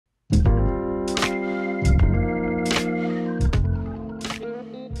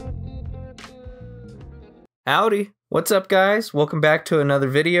Howdy, what's up guys? Welcome back to another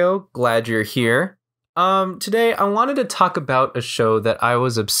video. Glad you're here. Today I wanted to talk about a show that I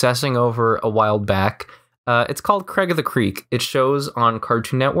was obsessing over a while back. It's called Craig of the Creek. It shows on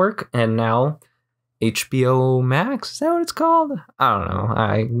Cartoon Network and now HBO Max. Is that what it's called? I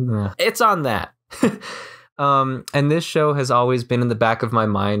don't know. It's on that. And this show has always been in the back of my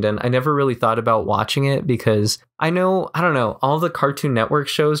mind, and I never really thought about watching it because I don't know, all the Cartoon Network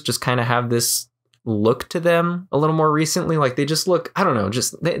shows just kind of have this look to them a little more recently. Like they just look, I don't know,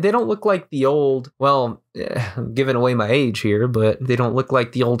 just they don't look like the old, well, I'm giving away my age here, but they don't look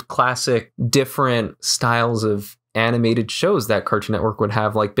like the old classic different styles of animated shows that Cartoon Network would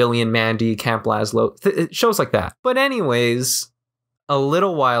have, like Billy and Mandy, Camp Lazlo, shows like that. But anyways, a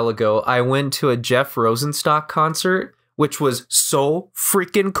little while ago, I went to a Jeff Roesnstock concert, which was so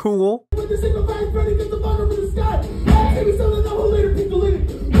freaking cool.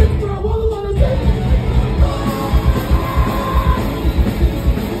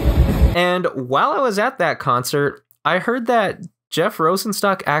 And while I was at that concert, I heard that Jeff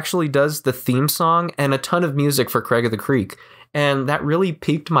Roesnstock actually does the theme song and a ton of music for Craig of the Creek. And that really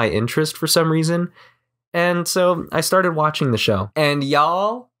piqued my interest for some reason. And so I started watching the show. And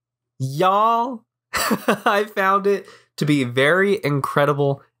y'all, I found it to be very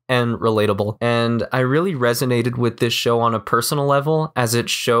incredible and relatable. And I really resonated with this show on a personal level as it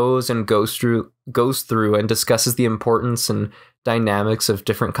shows and goes through and discusses the importance and dynamics of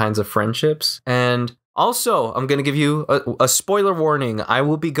different kinds of friendships. And also, I'm going to give you a spoiler warning. I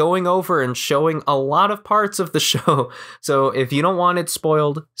will be going over and showing a lot of parts of the show. So if you don't want it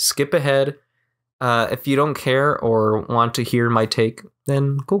spoiled, skip ahead. If you don't care or want to hear my take,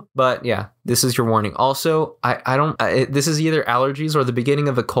 then cool. But yeah, this is your warning. Also, this is either allergies or the beginning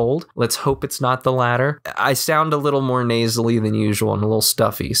of a cold. Let's hope it's not the latter. I sound a little more nasally than usual and a little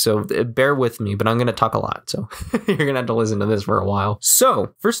stuffy, so bear with me, but I'm going to talk a lot. So you're going to have to listen to this for a while.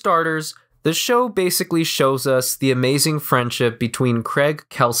 So for starters, the show basically shows us the amazing friendship between Craig,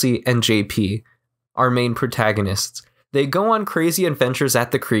 Kelsey, and JP, our main protagonists. They go on crazy adventures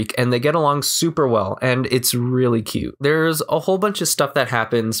at the creek and they get along super well, and it's really cute. There's a whole bunch of stuff that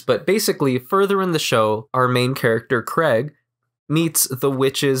happens, but basically further in the show, our main character, Craig, meets the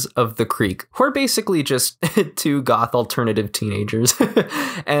witches of the creek, who are basically just two goth alternative teenagers,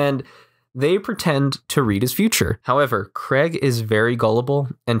 and they pretend to read his future. However, Craig is very gullible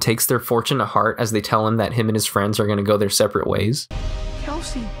and takes their fortune to heart as they tell him that him and his friends are going to go their separate ways.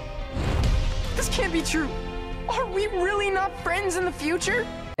 Kelsey, this can't be true. Are we really not friends in the future?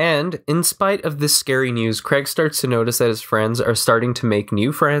 And in spite of this scary news, Craig starts to notice that his friends are starting to make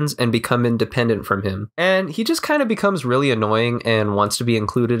new friends and become independent from him. And he just kind of becomes really annoying and wants to be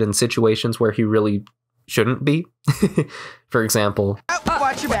included in situations where he really shouldn't be. For example,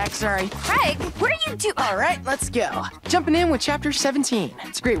 watch your back, sorry. Craig, what are you doing? All right, let's go. Jumping in with chapter 17.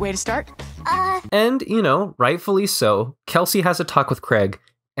 It's a great way to start. And, you know, rightfully so, Kelsey has a talk with Craig,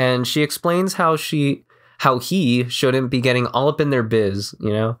 and she explains how he shouldn't be getting all up in their biz,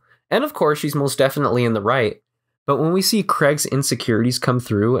 you know? And of course, she's most definitely in the right. But when we see Craig's insecurities come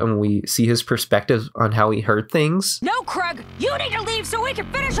through and we see his perspective on how he heard things... No, Craig! You need to leave so we can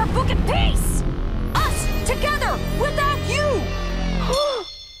finish our book in peace! Us, together, without you!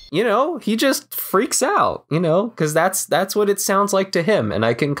 You know, he just freaks out, you know? Because that's what it sounds like to him. And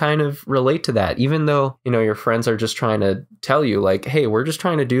I can kind of relate to that. Even though, you know, your friends are just trying to tell you, like, hey, we're just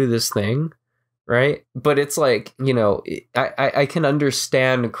trying to do this thing. Right? But it's like, you know, I can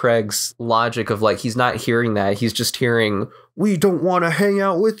understand Craig's logic of like, he's not hearing that. He's just hearing, we don't want to hang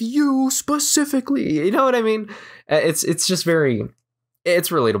out with you specifically. You know what I mean? It's just very, it's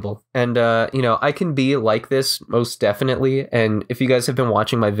relatable. And, you know, I can be like this most definitely. And if you guys have been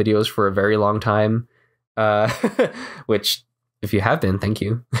watching my videos for a very long time, which if you have been, thank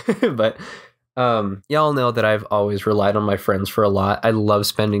you. But y'all know that I've always relied on my friends for a lot. I love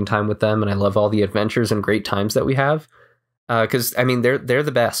spending time with them, and I love all the adventures and great times that we have. Because I mean, they're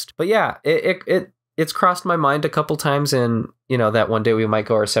the best. But yeah, it's crossed my mind a couple times, and you know that one day we might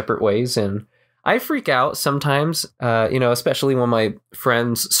go our separate ways. And I freak out sometimes, you know, especially when my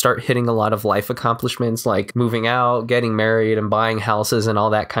friends start hitting a lot of life accomplishments like moving out, getting married, and buying houses and all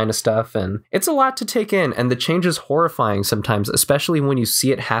that kind of stuff. And it's a lot to take in, and the change is horrifying sometimes, especially when you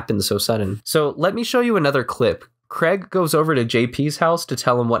see it happen so sudden. So let me show you another clip. Craig goes over to JP's house to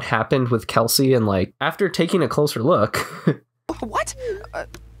tell him what happened with Kelsey, and like, after taking a closer look... What?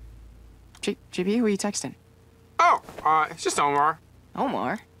 JP, who are you texting? Oh, it's just Omar.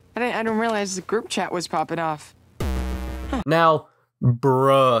 Omar? I didn't realize the group chat was popping off. Now,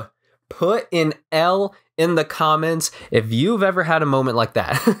 bruh, put an L in the comments if you've ever had a moment like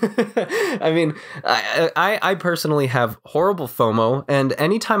that. I mean, I personally have horrible FOMO, and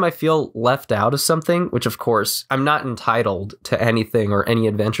anytime I feel left out of something, which of course I'm not entitled to anything or any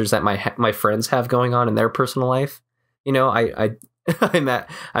adventures that my friends have going on in their personal life. You know,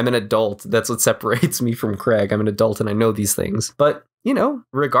 I'm an adult. That's what separates me from Craig. I'm an adult and I know these things. But, you know,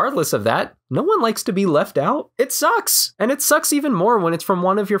 regardless of that, no one likes to be left out. It sucks. And it sucks even more when it's from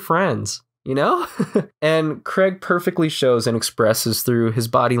one of your friends, you know? And Craig perfectly shows and expresses through his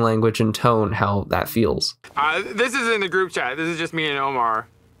body language and tone how that feels. This is in the group chat. This is just me and Omar.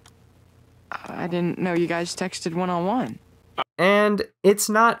 I didn't know you guys texted one-on-one. And it's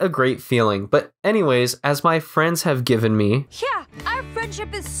not a great feeling. But anyways, as my friends have given me... Yeah, our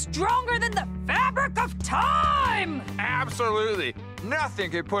friendship is stronger than the fabric of time! Absolutely. Nothing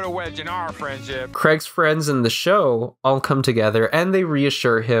could put a wedge in our friendship. Craig's friends in the show all come together and they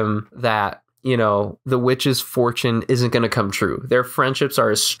reassure him that, you know, the witch's fortune isn't going to come true. Their friendships are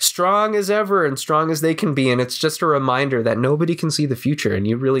as strong as ever and strong as they can be. And it's just a reminder that nobody can see the future and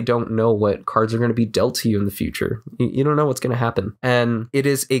you really don't know what cards are going to be dealt to you in the future. You don't know what's going to happen. And it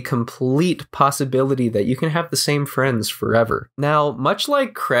is a complete possibility that you can have the same friends forever. Now, much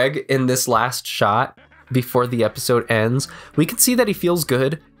like Craig in this last shot, before the episode ends, we can see that he feels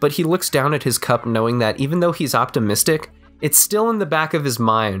good, but he looks down at his cup knowing that even though he's optimistic, it's still in the back of his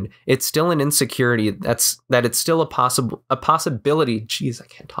mind. It's still an insecurity that it's still a possibility. Jeez, I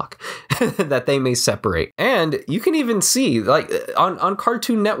can't talk. That they may separate. And you can even see, like, on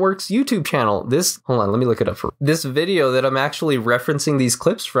Cartoon Network's YouTube channel, hold on, let me look it up. This video that I'm actually referencing these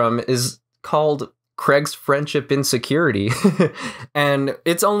clips from is called Craig's Friendship Insecurity. And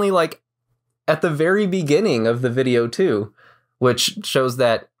it's only like at the very beginning of the video too, which shows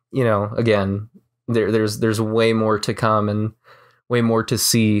that, you know, again, there's way more to come and way more to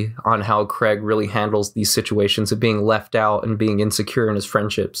see on how Craig really handles these situations of being left out and being insecure in his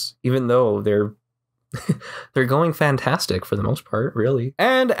friendships, even though they're going fantastic for the most part, really.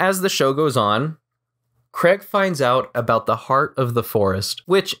 And as the show goes on, Craig finds out about the heart of the forest,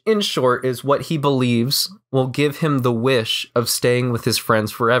 which in short is what he believes will give him the wish of staying with his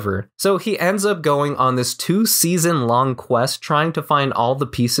friends forever. So he ends up going on this 2-season-long quest trying to find all the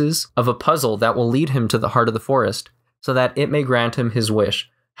pieces of a puzzle that will lead him to the heart of the forest so that it may grant him his wish.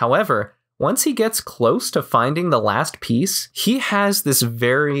 However, once he gets close to finding the last piece, he has this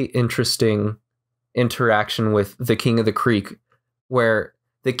very interesting interaction with the King of the Creek, where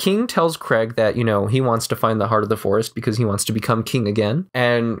the king tells Craig that, you know, he wants to find the heart of the forest because he wants to become king again.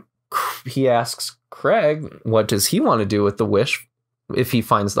 And he asks Craig, what does he want to do with the wish if he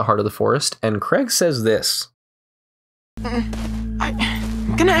finds the heart of the forest? And Craig says this.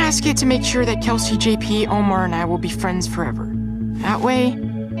 I'm gonna ask you to make sure that Kelsey, JP, Omar, and I will be friends forever. That way,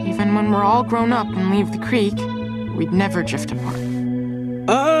 even when we're all grown up and leave the creek, we'd never drift apart.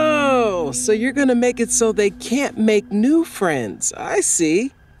 Oh, so you're gonna make it so they can't make new friends. I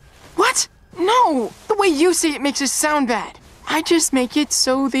see. What? No! The way you say it makes it sound bad. I just make it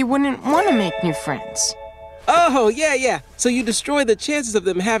so they wouldn't want to make new friends. Oh, yeah. So you destroy the chances of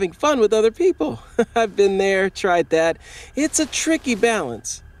them having fun with other people. I've been there, tried that. It's a tricky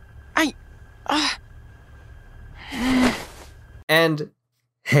balance. And,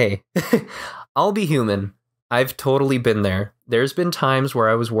 hey, I'll be human. I've totally been there. There's been times where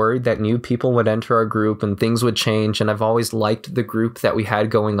I was worried that new people would enter our group and things would change, and I've always liked the group that we had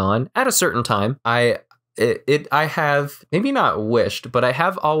going on. At a certain time, I have maybe not wished, but I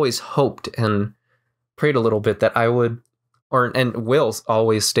have always hoped and prayed a little bit that I would, and will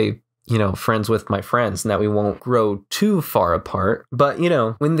always stay, you know, friends with my friends and that we won't grow too far apart. But, you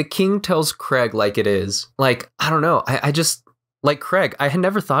know, when the king tells Craig like it is, like, I don't know, I just... Like Craig, I had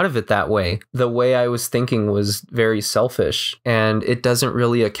never thought of it that way. The way I was thinking was very selfish, and it doesn't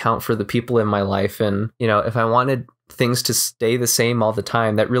really account for the people in my life. And, you know, if I wanted things to stay the same all the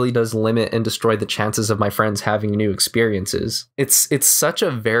time, that really does limit and destroy the chances of my friends having new experiences. It's such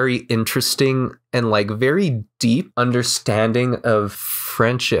a very interesting and like very deep understanding of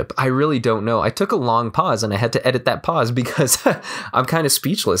friendship. I really don't know. I took a long pause and I had to edit that pause because I'm kind of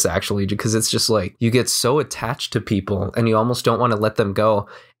speechless actually, because it's just like you get so attached to people and you almost don't want to let them go.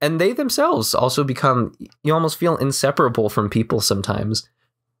 And they themselves also become, you almost feel inseparable from people sometimes.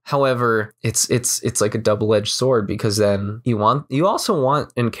 However, it's like a double-edged sword, because then you also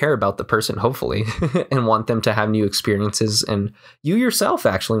want and care about the person, hopefully, and want them to have new experiences, and you yourself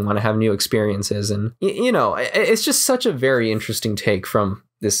actually want to have new experiences. And you know, it's just such a very interesting take from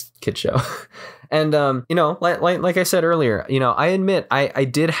this kid show. And you know, like I said earlier, you know, I admit I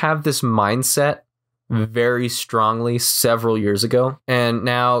did have this mindset very strongly several years ago. And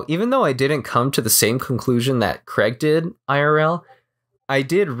now, even though I didn't come to the same conclusion that Craig did IRL, I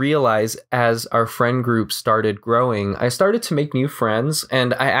did realize as our friend group started growing, I started to make new friends,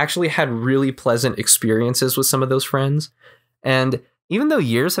 and I actually had really pleasant experiences with some of those friends. And even though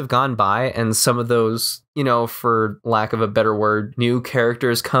years have gone by and some of those, you know, for lack of a better word, new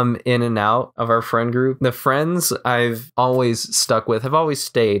characters come in and out of our friend group, the friends I've always stuck with have always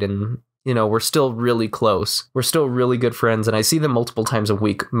stayed, and you know, we're still really close. We're still really good friends, and I see them multiple times a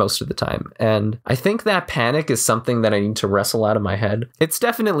week most of the time. And I think that panic is something that I need to wrestle out of my head. It's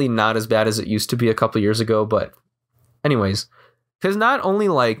definitely not as bad as it used to be a couple years ago, but anyways, because not only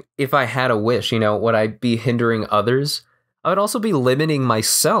like if I had a wish, you know, would I be hindering others, I would also be limiting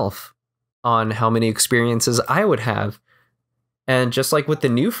myself on how many experiences I would have. And just like with the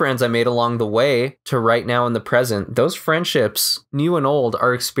new friends I made along the way to right now in the present, those friendships, new and old,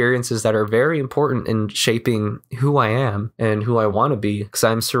 are experiences that are very important in shaping who I am and who I want to be, because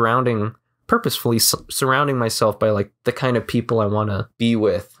I'm purposefully surrounding myself by like the kind of people I want to be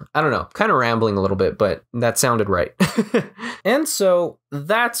with. I don't know, kind of rambling a little bit, but that sounded right. And so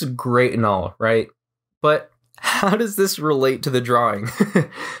that's great and all, right? But how does this relate to the drawing?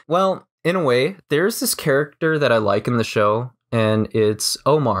 Well, in a way, there's this character that I like in the show, and it's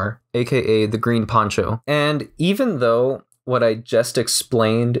Omar, aka the Green Poncho. And even though what I just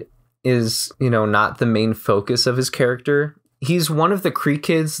explained is, you know, not the main focus of his character, he's one of the Creek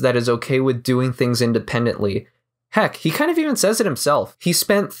kids that is okay with doing things independently. Heck, he kind of even says it himself. He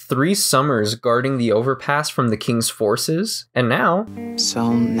spent 3 summers guarding the overpass from the King's forces, and now...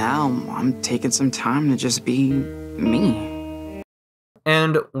 So now I'm taking some time to just be me.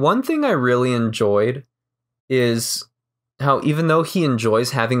 And one thing I really enjoyed is how even though he enjoys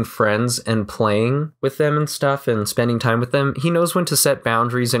having friends and playing with them and stuff and spending time with them, he knows when to set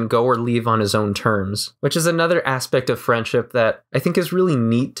boundaries and go or leave on his own terms, which is another aspect of friendship that I think is really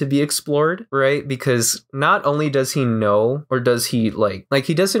neat to be explored, right? Because not only does he know, or does he like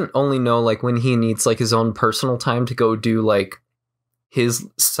he doesn't only know like when he needs like his own personal time to go do like his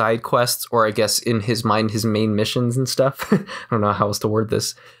side quests, or I guess in his mind, his main missions and stuff. I don't know how else to word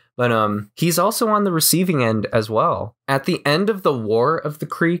this. But he's also on the receiving end as well. At the end of the War of the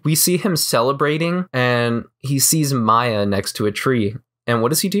Creek, we see him celebrating, and he sees Maya next to a tree. And what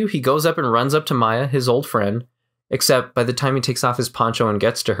does he do? He goes up and runs up to Maya, his old friend, except by the time he takes off his poncho and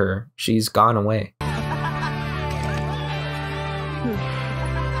gets to her, she's gone away.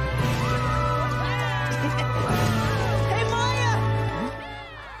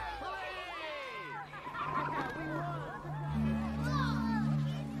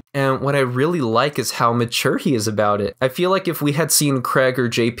 And what I really like is how mature he is about it. I feel like if we had seen Craig or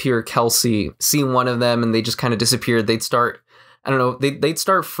JP or Kelsey see one of them and they just kind of disappeared, they'd start, I don't know, they'd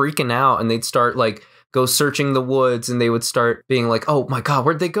start freaking out, and they'd start like go searching the woods, and they would start being like, oh my God,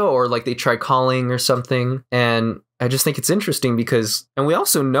 where'd they go? Or like they try calling or something. And I just think it's interesting because, and we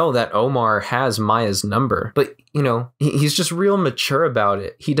also know that Omar has Maya's number, but you know, he's just real mature about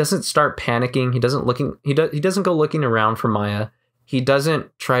it. He doesn't start panicking. He doesn't go looking around for Maya. He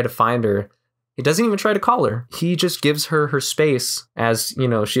doesn't try to find her. He doesn't even try to call her. He just gives her her space, as, you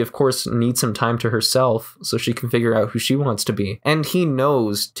know, she of course needs some time to herself so she can figure out who she wants to be. And he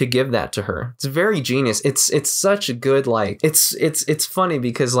knows to give that to her. It's very genius. It's such a good, like, it's funny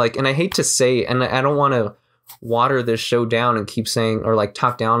because like, and I hate to say, and I don't want to water this show down and keep saying, or like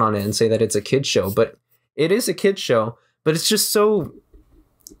talk down on it and say that it's a kid's show, but it is a kid's show, but it's just so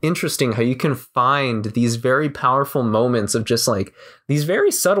interesting how you can find these very powerful moments of just like these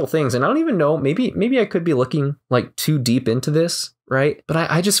very subtle things. And I don't even know, maybe I could be looking like too deep into this, right? But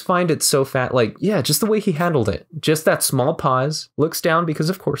I just find it so like, yeah, just the way he handled it. Just that small pause, looks down because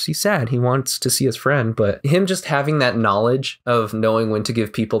of course he's sad. He wants to see his friend, but him just having that knowledge of knowing when to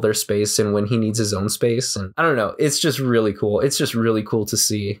give people their space and when he needs his own space. And I don't know, it's just really cool. It's just really cool to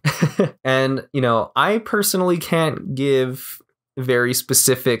see. And, you know, I personally can't give very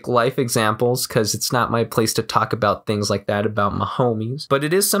specific life examples because it's not my place to talk about things like that about my homies, but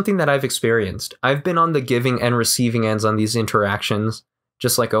it is something that I've experienced. I've been on the giving and receiving ends on these interactions,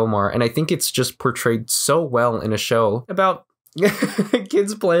 just like Omar, and I think it's just portrayed so well in a show about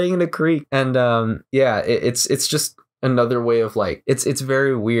kids playing in a creek. And yeah, it's just another way of like, it's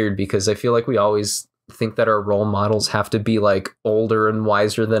very weird because I feel like we always think that our role models have to be like older and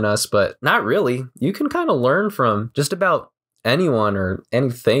wiser than us, but not really. You can kind of learn from just about anyone or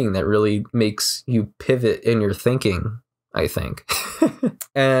anything that really makes you pivot in your thinking, I think.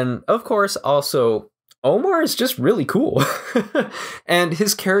 And of course, also, Omar is just really cool. And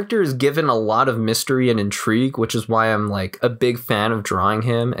his character is given a lot of mystery and intrigue, which is why I'm like a big fan of drawing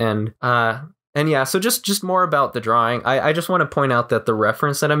him. And And yeah, so just more about the drawing. I just want to point out that the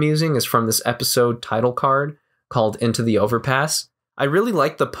reference that I'm using is from this episode title card called Into the Overpass. I really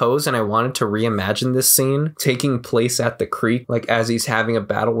like the pose, and I wanted to reimagine this scene taking place at the creek, like as he's having a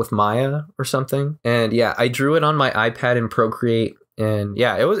battle with Maya or something. And yeah, I drew it on my iPad in Procreate, and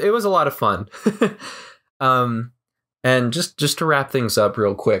yeah, it was a lot of fun. And just to wrap things up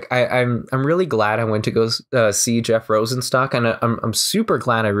real quick, I'm really glad I went to go see Jeff Roesnstock, and I'm super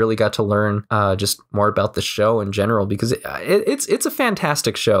glad I really got to learn just more about the show in general, because it's a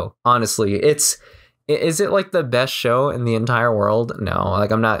fantastic show. Honestly, is it like the best show in the entire world? No,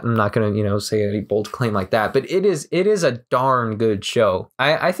 like I'm not gonna say any bold claim like that, but it is a darn good show.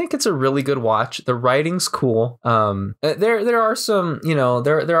 I think it's a really good watch. The writing's cool. There are some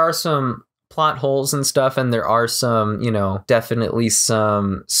there are some plot holes and stuff, and there are some definitely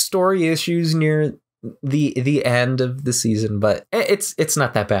some story issues near the end of the season, but it's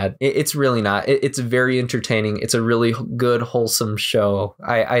not that bad. It's really not. It's very entertaining. It's a really good, wholesome show.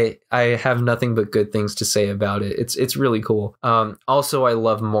 I have nothing but good things to say about it. It's really cool. Also, I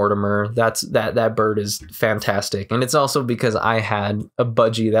love Mortimer. That bird is fantastic, and it's also because I had a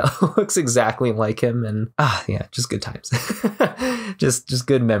budgie that looks exactly like him, and yeah, just good times. just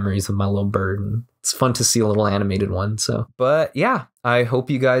good memories with my little bird, and it's fun to see a little animated one. So, but yeah, I hope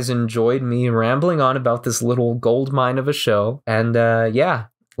you guys enjoyed me rambling on about this little gold mine of a show. And yeah,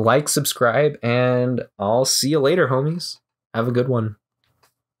 like, subscribe, and I'll see you later, homies. Have a good one.